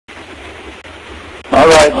All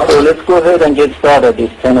right, so let's go ahead and get started.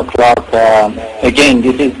 It's 10 o'clock. Again,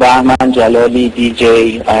 this is Bahman Jalali,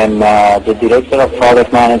 DJ. I'm the Director of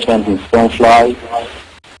Product Management in StoneFly.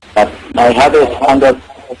 I have a standard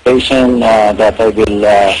presentation that I will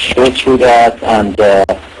go through that, and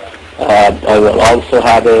I will also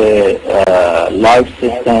have a live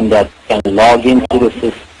system that can log into the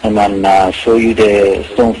system and show you the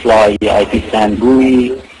StoneFly IP SAN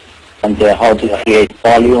GUI, and how to create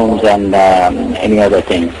volumes and any other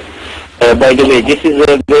things. By the way, this is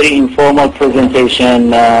a very informal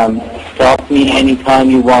presentation. Stop me anytime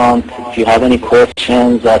you want. If you have any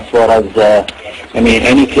questions as far as,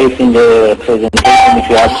 any place in the presentation, if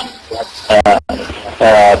you have,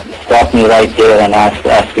 stop me right there and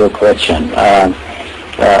ask your question.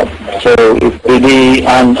 So it's really,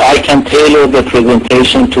 and I can tailor the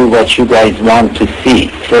presentation to what you guys want to see.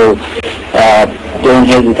 So don't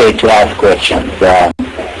hesitate to ask questions.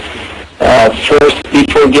 First,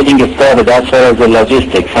 before getting started, as far as the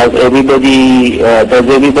logistics, does everybody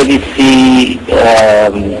see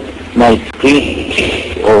my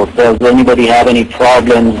screen, or does anybody have any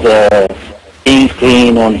problems seeing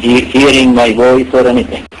screen or hearing my voice or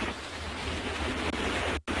anything?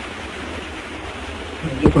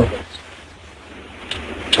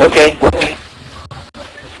 Okay.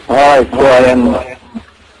 All right. So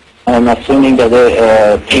I'm assuming that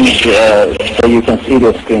so you can see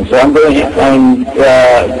the screen. So I'm going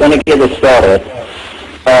to get it started.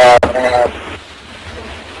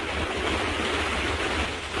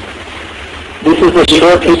 This is a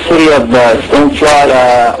short history of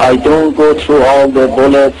StoneFly. I don't go through all the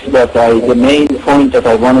bullets, but the main point that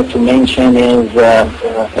I wanted to mention is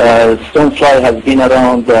StoneFly has been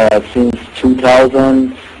around since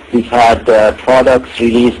 2000. We've had products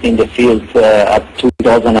released in the field at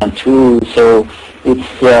 2002, so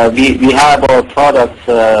it's we have our products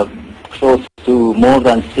close to more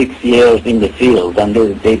than 6 years in the field, and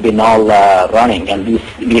they've been all running, and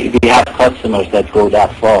we have customers that go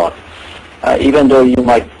that far. Even though you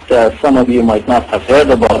might, some of you might not have heard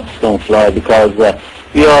about StoneFly, because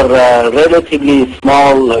we are a relatively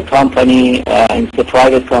small company, it's a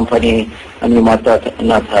private company, and you might not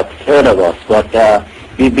have heard of us, but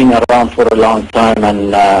we've been around for a long time,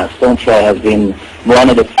 and StoneFly has been one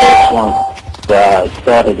of the first ones that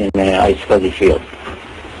started in the iSCSI field.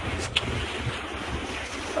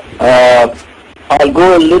 I'll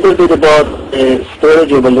go a little bit about the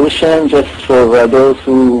storage evolution, just for those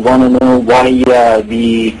who want to know why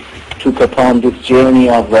we took upon this journey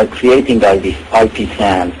of creating IP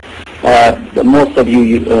SAN. Most of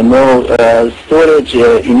you know storage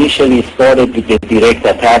initially started with the direct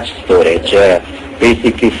attached storage.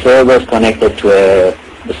 Basically servers connected to a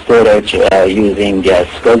storage using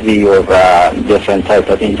SCSI or different type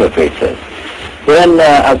of interfaces. Then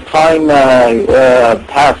as time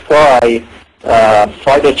passed by,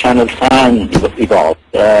 fiber channel SAN evolved,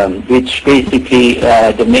 which basically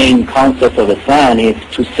the main concept of a SAN is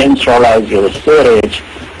to centralize your storage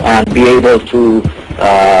and be able to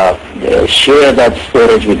share that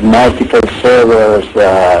storage with multiple servers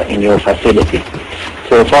in your facility.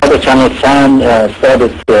 So fiber channel SAN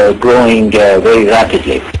started growing very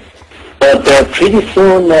rapidly. But pretty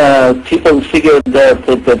soon people figured that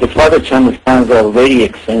the fiber channel SANs are very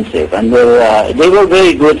expensive, and they were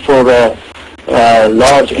very good for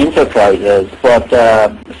large enterprises, but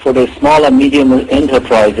for the small and medium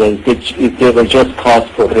enterprises, they were just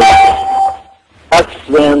cost prohibitive. That's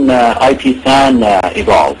when IP SAN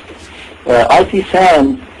evolved. IP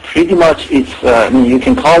SAN pretty much is, you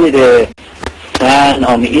can call it a SAN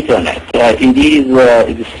on the Ethernet.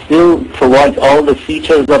 It still provides all the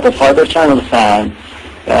features of a fiber channel SAN.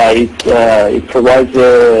 It provides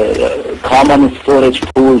a common storage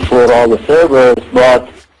pool for all the servers, but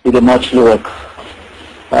with a much lower cost.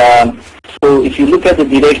 So if you look at the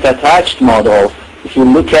direct attached model, if you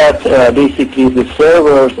look at basically the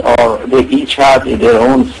servers, they each have their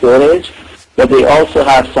own storage, but they also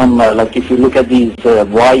have some, like if you look at these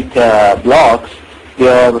white blocks,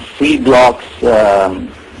 there are 3 blocks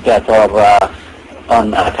that are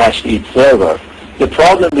attached to each server. The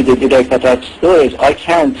problem with the direct attached storage, I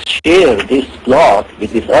can't share this block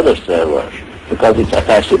with this other server because it's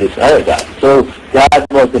attached to this other guy. So that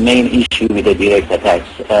was the main issue with the direct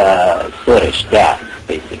attached storage, that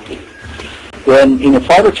basically. Then in a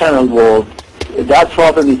fiber channel world, that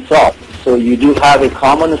problem is solved. So you do have a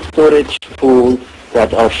common storage pool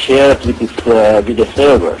that are shared with the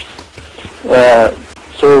servers.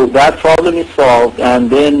 So that problem is solved, and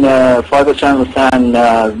then fiber channel SAN,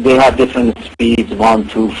 they have different speeds, 1,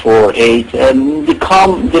 2, 4, 8, and the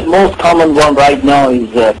most common one right now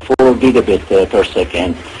is 4 gigabit per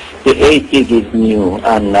second. The 8 gig is new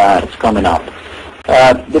and it's coming up.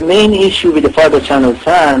 The main issue with the fiber channel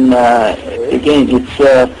SAN, again,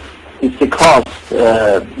 it's the cost.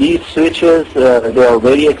 These switches, they are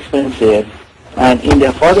very expensive, and in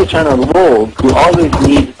the fiber channel world, you always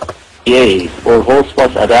need PAs or host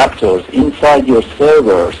bus adapters inside your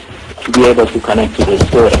servers to be able to connect to the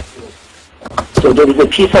storage. So there is a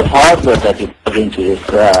piece of hardware that you plug into this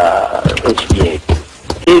HPA.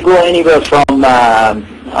 They go anywhere from, I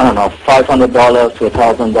don't know, $500 to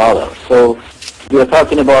 $1,000. So we are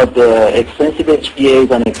talking about the expensive HPAs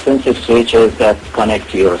and expensive switches that connect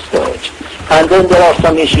to your storage. And then there are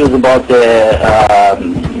some issues about the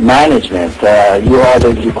management. You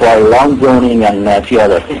always require long zoning and a few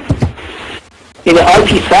other things. In the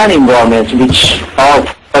IP SAN environment, which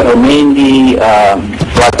are mainly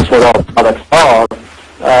what our products are,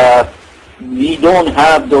 we don't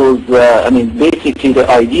have those, basically the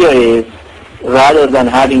idea is rather than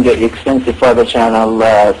having the expensive fiber channel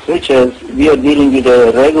switches, we are dealing with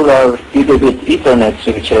a regular gigabit Ethernet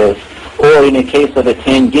switches, or in a case of a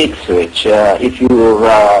 10 gig switch, if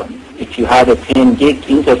you have a 10 gig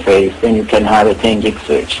interface, then you can have a 10 gig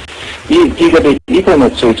switch. These gigabit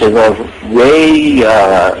Ethernet switches are way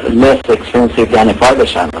less expensive than a fiber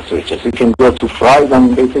channel switches. You can go to Fry's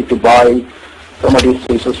and basically buy some of these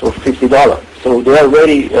switches for $50. So they are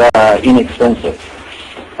very inexpensive.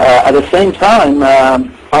 At the same time,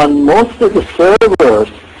 on most of the servers,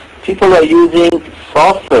 people are using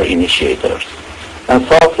software initiators. And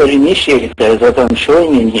software initiators that I'm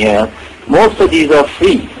showing in here, most of these are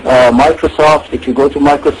free. Microsoft, if you go to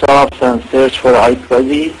Microsoft and search for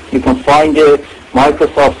iFuzzy, you can find a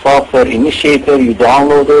Microsoft software initiator, you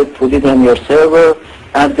download it, put it on your server,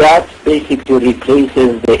 and that basically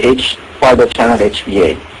replaces the fiber channel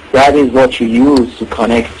HPA. That is what you use to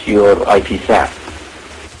connect your IP SAN.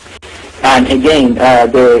 And again,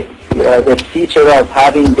 the feature of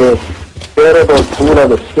having the variable pool of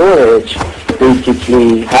the storage,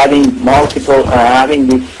 basically having multiple, having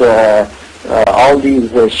this, all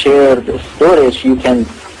these shared storage, you can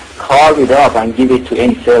carve it up and give it to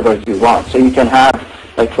any server you want. So you can have,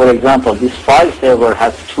 like for example, this file server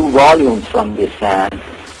has 2 volumes from this SAN.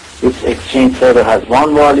 This Exchange server has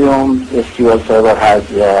 1 volume, SQL server has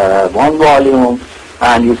 1 volume,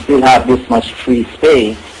 and you still have this much free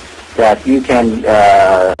space that you can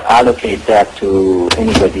allocate that to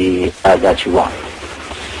anybody that you want.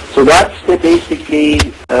 So that's basically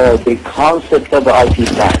the concept of IP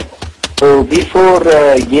SAN. So before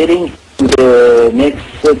getting to the next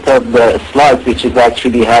set of slides, which is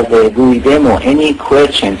actually has a GUI demo, any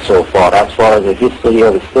questions so far as the history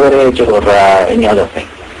of storage or any other thing?